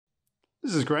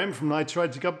This is Graham from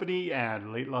TWSBI Company,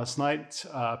 and late last night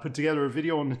I put together a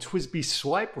video on the TWSBI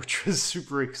SWIPE, which was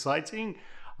super exciting.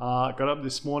 Got up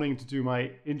this morning to do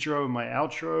my intro and my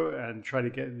outro and try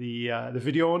to get the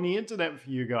video on the internet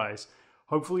for you guys.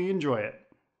 Hopefully you enjoy it.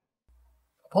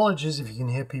 Apologies if you can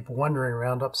hear people wandering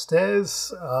around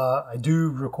upstairs. I do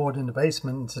record in the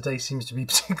basement, and today seems to be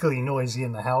particularly noisy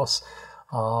in the house.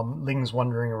 Ling's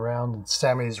wandering around and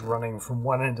Sammy's running from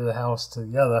one end of the house to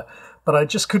the other. But I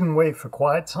just couldn't wait for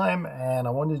quiet time, and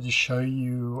I wanted to show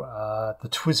you the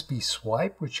TWSBI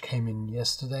SWIPE, which came in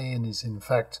yesterday and is in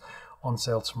fact on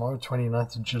sale tomorrow,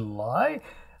 29th of July.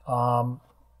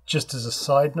 Just as a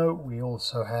side note, we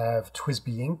also have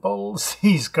TWSBI ink bottles.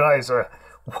 These guys are,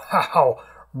 wow,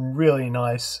 really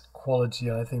nice quality,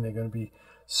 and I think they're going to be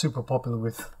super popular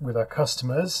with our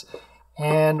customers.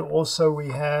 And also we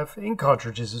have ink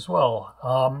cartridges as well.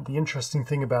 The interesting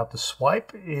thing about the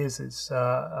Swipe is it's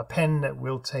a pen that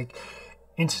will take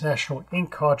international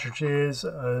ink cartridges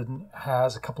and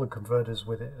has a couple of converters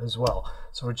with it as well.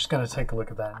 So we're just going to take a look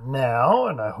at that now,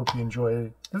 and I hope you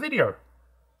enjoy the video.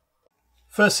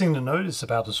 First thing to notice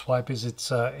about the Swipe is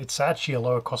it's actually a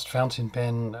lower cost fountain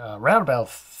pen, around about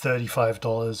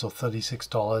 $35 or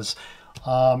 $36.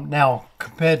 Now,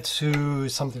 compared to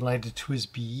something like the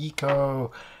TWSBI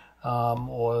Eco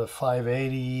or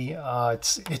 580,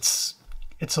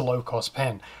 it's a low cost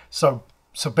pen. So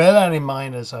bear that in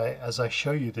mind as I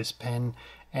show you this pen.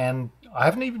 And I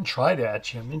haven't even tried it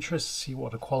actually. I'm interested to see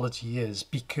what the quality is,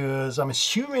 because I'm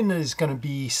assuming it's going to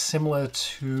be similar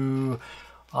to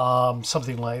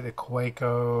something like the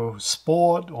Kaweco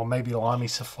Sport or maybe Lamy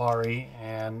Safari,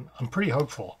 and I'm pretty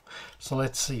hopeful. So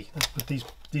let's see. Let's put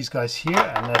these guys here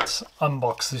and let's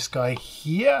unbox this guy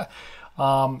here.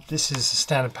 This is the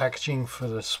standard packaging for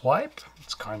the Swipe.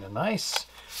 It's kind of nice.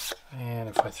 And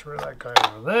if I throw that guy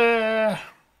over there,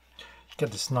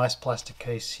 get this nice plastic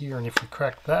case here, and if we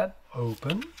crack that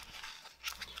open,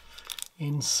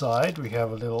 inside we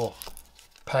have a little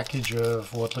package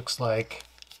of what looks like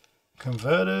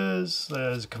converters.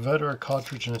 There's a converter, a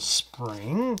cartridge, and a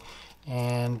spring.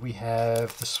 And we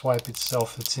have the Swipe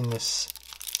itself that's in this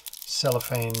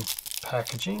cellophane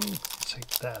packaging. Take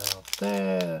that out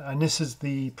there. And this is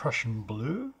the Prussian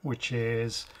Blue, which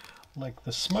is like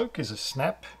the smoke is a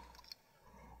snap,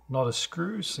 not a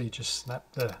screw. So you just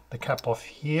snap the cap off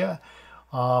here.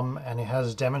 And it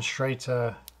has a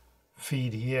demonstrator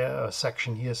feed here, a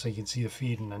section here, so you can see the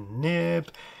feed and the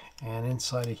nib. And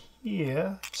inside of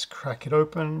here, let's crack it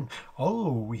open.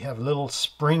 Oh, we have a little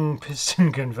spring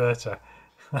piston converter.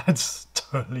 That's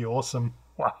totally awesome.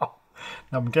 Wow.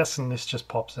 Now I'm guessing this just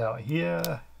pops out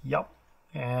here. Yep.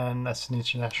 And that's an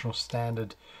international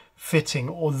standard fitting.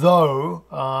 Although,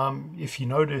 if you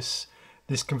notice,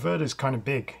 this converter is kind of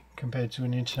big compared to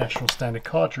an international standard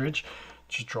cartridge.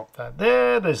 Just drop that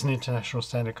there. There's an international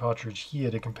standard cartridge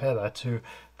here to compare that to.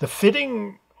 The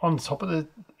fitting on top of it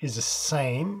is the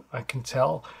same, I can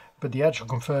tell, but the actual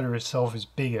converter itself is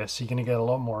bigger, so you're going to get a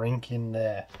lot more ink in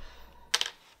there.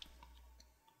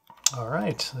 All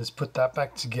right, let's put that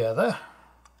back together.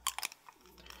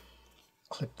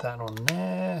 Clip that on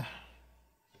there.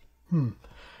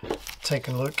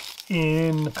 Taking a look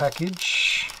in the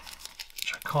package,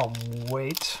 which I can't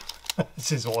wait.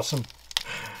 This is awesome.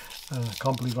 I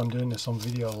can't believe I'm doing this on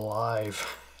video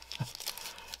live.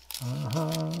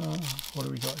 What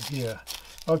do we got here?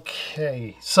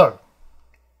 Okay, so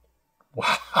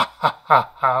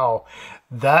wow,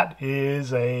 that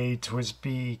is a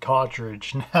TWSBI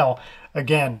cartridge. Now,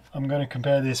 again, I'm going to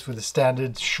compare this with a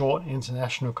standard short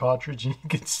international cartridge, and you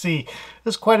can see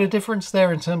there's quite a difference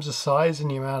there in terms of size and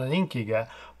the amount of ink you get.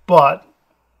 But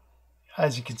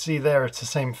as you can see there, it's the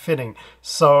same fitting.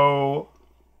 So,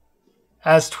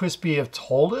 as TWSBI have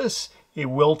told us, it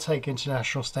will take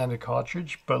international standard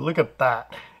cartridge, but look at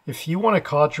that. If you want a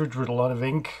cartridge with a lot of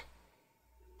ink,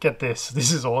 get this.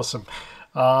 This is awesome.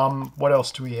 What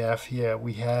else do we have here?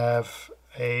 We have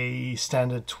a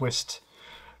standard twist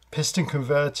piston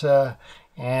converter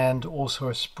and also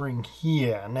a spring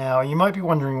here. Now, you might be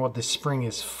wondering what this spring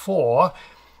is for.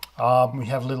 We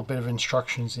have a little bit of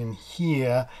instructions in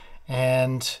here,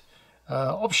 and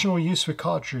optional use with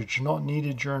cartridge, not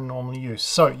needed during normal use.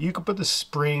 So you could put the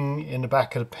spring in the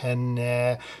back of the pen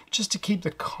there just to keep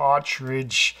the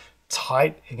cartridge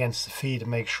tight against the feed and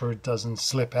make sure it doesn't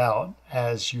slip out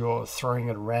as you're throwing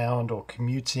it around or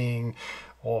commuting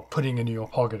or putting it in your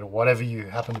pocket or whatever you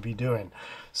happen to be doing.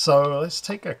 So let's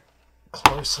take a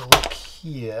closer look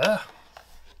here.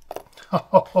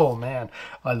 Oh man,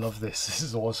 I love this. This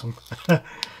is awesome.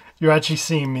 You're actually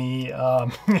seeing me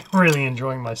really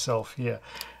enjoying myself here.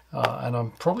 And I'm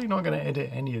probably not going to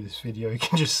edit any of this video. You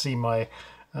can just see my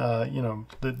you know,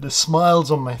 the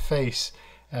smiles on my face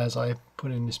as I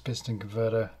put in this piston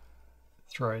converter,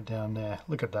 throw it down there.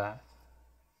 Look at that.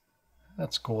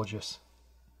 That's gorgeous.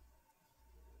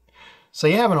 So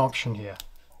you have an option here.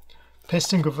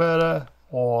 Piston converter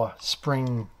or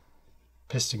spring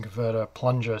piston converter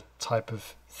plunger type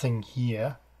of thing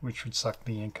here, which would suck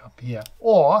the ink up here.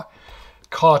 Or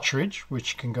cartridge,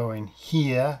 which can go in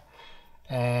here,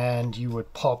 and you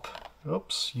would pop,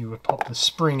 you would pop the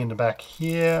spring in the back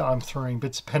here. I'm throwing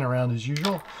bits of pen around as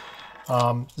usual.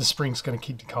 The spring's going to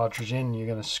keep the cartridge in. You're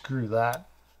going to screw that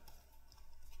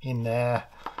in there.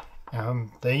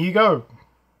 There you go.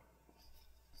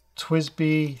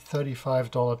 TWSBI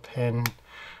 $35 pen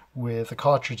with a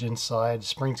cartridge inside,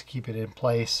 spring to keep it in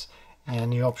place,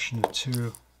 and the option of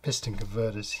 2 piston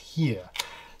converters here.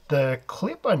 The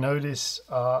clip, I notice,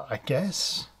 I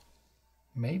guess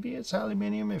maybe it's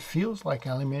aluminium. It feels like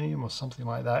aluminium or something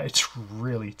like that. It's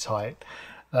really tight.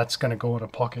 That's going to go in a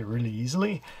pocket really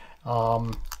easily.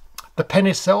 The pen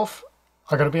itself,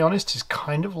 I gotta be honest, is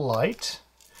kind of light.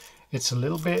 It's a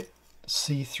little bit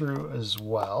see-through as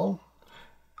well,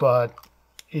 but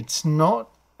it's not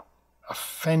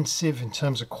offensive in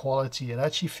terms of quality. It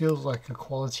actually feels like a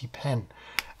quality pen.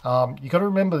 You got to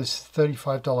remember this is a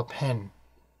 $35 pen.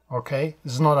 Okay,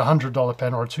 this is not a $100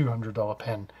 pen or a $200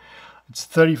 pen. It's a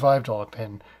 $35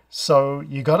 pen. So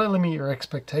you got to limit your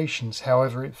expectations.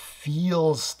 However, it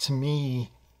feels to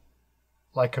me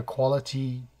like a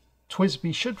quality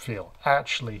TWSBI should feel,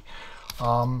 actually.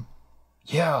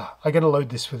 Yeah, I gotta load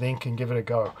this with ink and give it a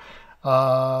go. The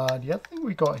other thing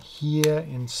we got here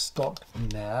in stock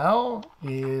now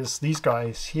is these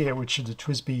guys here, which are the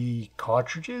TWSBI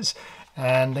cartridges,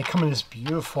 and they come in this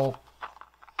beautiful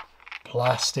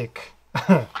plastic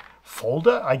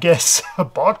folder, I guess, a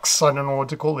box. I don't know what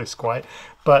to call this quite,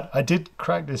 but I did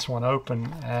crack this one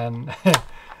open, and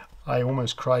I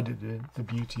almost cried at the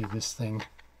beauty of this thing.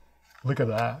 Look at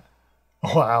that.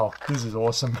 Wow, this is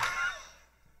awesome.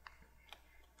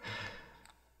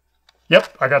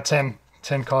 Yep, I got 10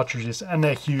 cartridges, and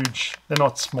they're huge. They're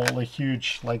not small, they're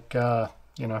huge. Like,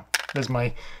 you know, there's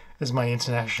my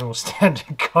international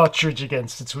standard cartridge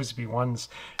against the TWSBI ones.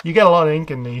 You get a lot of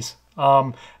ink in these.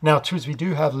 Now, TWSBI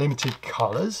do have limited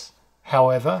colors.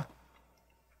 However,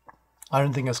 I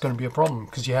don't think that's going to be a problem,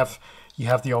 because you have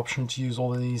the option to use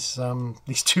all of these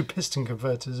 2 piston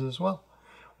converters as well.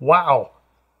 Wow,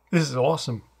 this is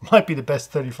awesome. Might be the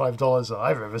best $35 that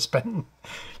I've ever spent.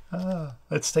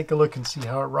 Let's take a look and see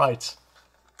how it writes.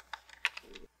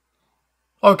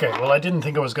 Okay, well, I didn't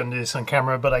think I was going to do this on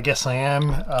camera, but I guess I am.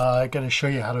 Going to show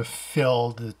you how to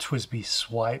fill the TWSBI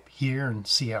swipe here and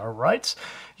see how it writes.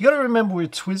 You got to remember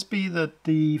with TWSBI that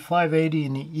the 580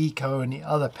 and the Eco and the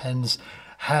other pens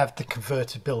have the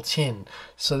converter built in.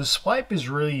 So the swipe is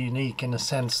really unique in the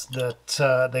sense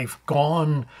that they've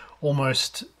gone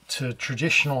almost to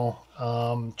traditional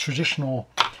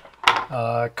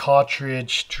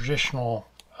cartridge, traditional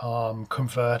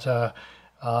converter,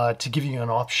 to give you an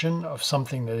option of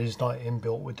something that is not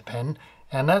inbuilt with the pen,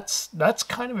 and that's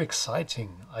kind of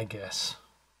exciting, I guess.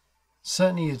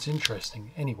 Certainly it's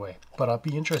interesting anyway, but I'd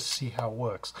be interested to see how it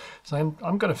works. So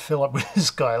I'm going to fill up with this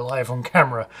guy live on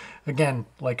camera. Again,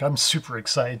 like, I'm super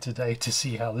excited today to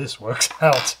see how this works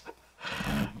out.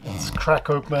 Let's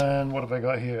crack open, what have I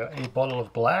got here? A bottle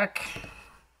of black.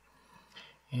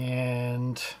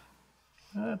 And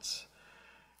it's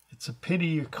a pity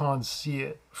you can't see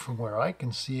it from where I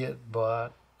can see it, but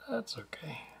that's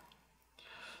okay.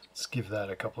 Let's give that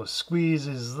a couple of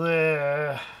squeezes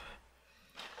there.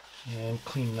 And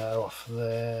clean that off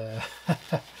there.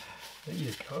 There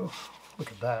you go.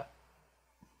 Look at that.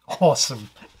 Awesome.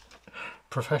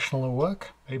 Professional at work,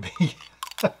 maybe.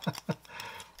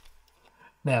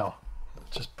 Now,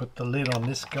 just put the lid on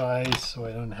this guy so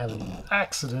I don't have any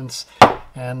accidents.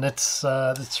 And let's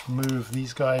remove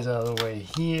these guys out of the way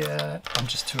here. I'm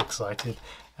just too excited.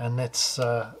 And let's,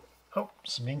 oh,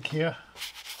 some ink here.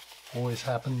 Always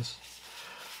happens.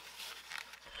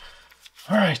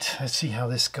 All right, let's see how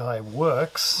this guy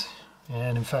works.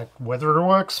 And in fact, whether it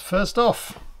works first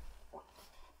off.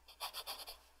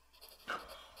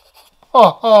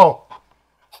 Oh!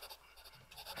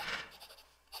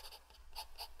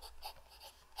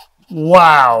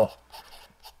 Wow!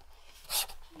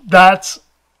 That's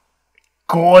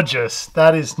gorgeous.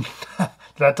 That is,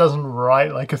 that doesn't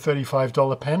write like a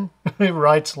 $35 pen. It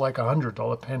writes like a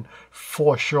 $100 pen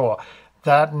for sure.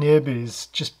 That nib is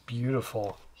just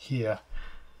beautiful here.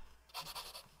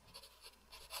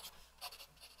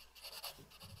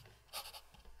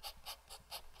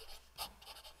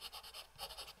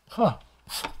 Huh.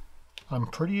 I'm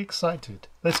pretty excited.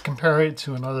 Let's compare it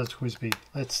to another TWSBI.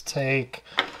 Let's take,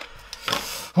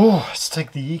 Oh, let's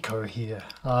take the Eco here.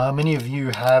 Many of you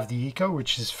have the Eco,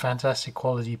 which is fantastic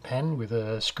quality pen with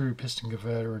a screw piston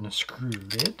converter and a screw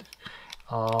lid.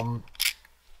 And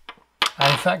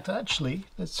in fact, actually,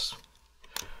 let's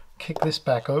kick this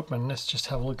back open. Let's just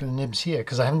have a look at the nibs here,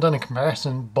 because I haven't done a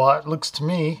comparison, but it looks to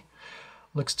me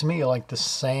like the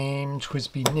same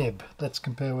TWSBI nib. Let's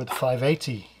compare with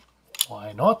 580.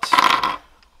 Why not?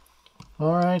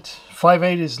 All right,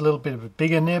 580 is a little bit of a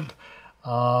bigger nib.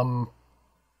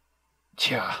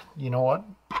 Yeah, you know what?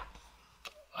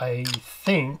 I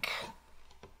think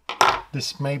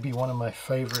this may be one of my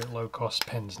favorite low-cost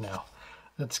pens now.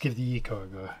 Let's give the Eco a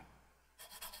go.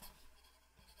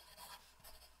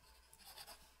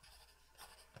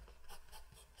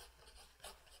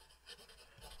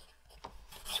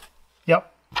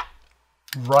 Yep,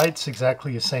 writes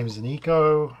exactly the same as an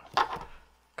Eco.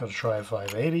 Got to try a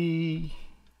 580.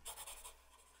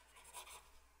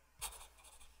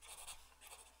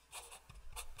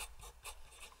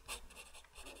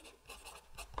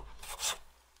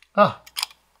 Ah,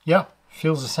 yeah,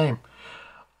 feels the same.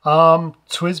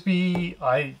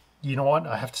 TWSBI, you know what?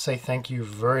 I have to say thank you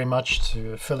very much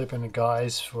to Philip and the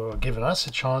guys for giving us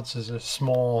a chance as a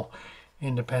small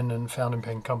independent fountain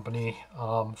pen company.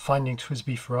 Finding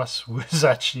TWSBI for us was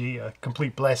actually a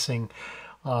complete blessing,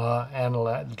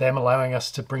 and them allowing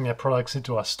us to bring their products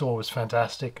into our store was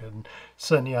fantastic. And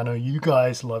certainly I know you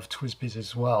guys love TWSBIs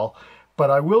as well. But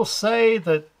I will say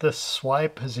that the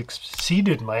swipe has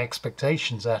exceeded my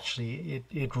expectations, actually.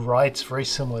 It writes very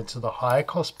similar to the higher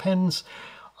cost pens.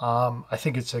 I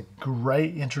think it's a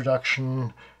great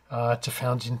introduction to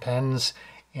fountain pens.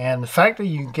 And the fact that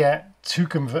you get two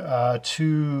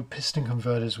piston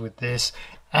converters with this,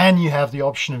 and you have the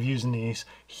option of using these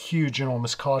huge,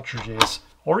 enormous cartridges,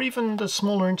 or even the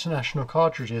smaller international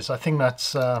cartridges, I think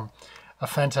that's a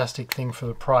fantastic thing for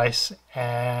the price,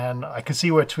 and I can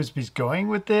see where TWSBI's going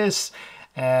with this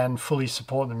and fully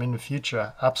support them in the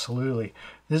future. Absolutely.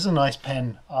 This is a nice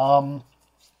pen.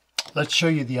 Let's show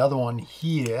you the other one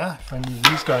here. If I move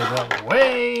these guys out of the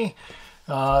way.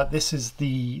 This is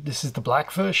the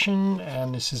black version,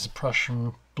 and this is the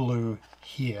Prussian Blue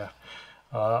here.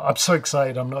 I'm so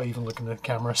excited I'm not even looking at the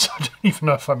camera, so I don't even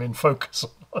know if I'm in focus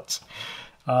or not.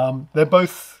 They're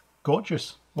both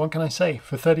gorgeous. What can I say?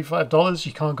 For $35,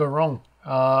 you can't go wrong.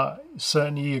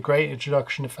 Certainly a great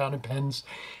introduction to fountain pens,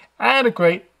 and a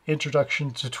great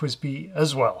introduction to TWSBI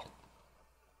as well.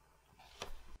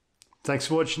 Thanks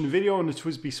for watching the video on the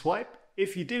TWSBI Swipe.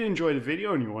 If you did enjoy the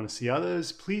video and you want to see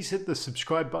others, please hit the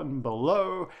subscribe button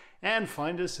below and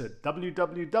find us at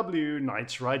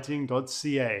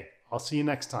www.knightswriting.ca. I'll see you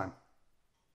next time.